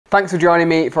Thanks for joining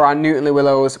me for our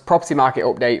Newton-le-Willows property market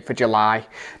update for July.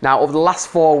 Now, over the last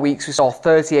 4 weeks, we saw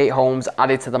 38 homes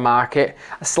added to the market,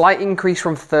 a slight increase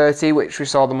from 30, which we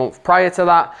saw the month prior to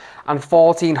that, and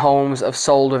 14 homes have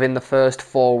sold within the first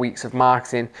 4 weeks of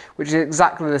marketing, which is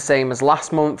exactly the same as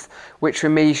last month, which for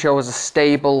me shows a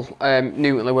stable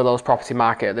Newton-le-Willows property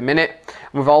market at the minute.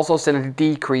 And we've also seen a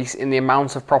decrease in the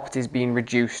amount of properties being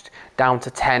reduced down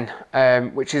to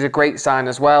 10, which is a great sign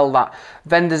as well that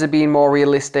vendors are being more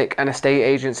realistic and estate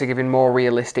agents are giving more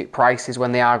realistic prices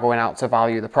when they are going out to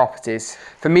value the properties.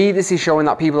 For me, this is showing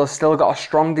that people have still got a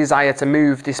strong desire to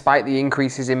move despite the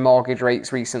increases in mortgage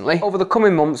rates recently. Over the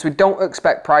coming months, we don't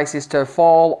expect prices to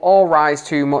fall or rise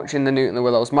too much in the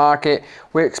Newton-le-Willows market.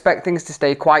 We expect things to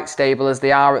stay quite stable as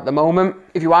they are at the moment.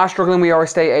 If you are struggling with your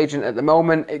estate agent at the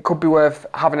moment, it could be worth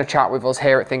having a chat with us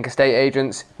here at Think Estate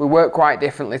Agents. We work quite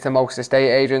differently to most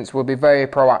estate agents. We'll be very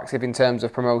proactive in terms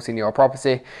of promoting your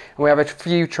property, and we have a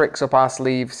few tricks up our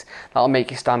sleeves that'll make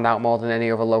you stand out more than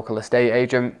any other local estate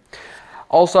agent.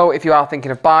 Also, if you are thinking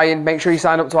of buying, make sure you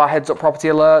sign up to our Heads Up property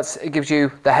alerts. It gives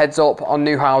you the heads up on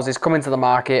new houses coming to the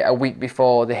market a week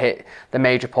before they hit the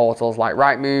major portals like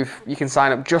Rightmove. You can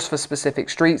sign up just for specific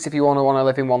streets if you want to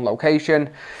live in one location.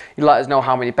 You let us know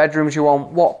how many bedrooms you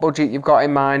want, what budget you've got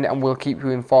in mind, and we'll keep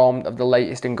you informed of the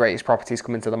latest and greatest properties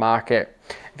coming to the market.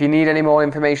 If you need any more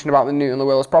information about the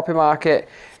Newton-le-Willows property market,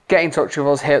 get in touch with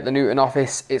us here at the Newton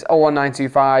office. It's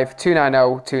 01925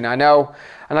 290 290.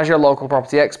 And as your local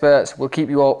property experts, we'll keep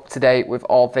you up to date with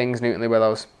all things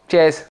Newton-le-Willows. Cheers.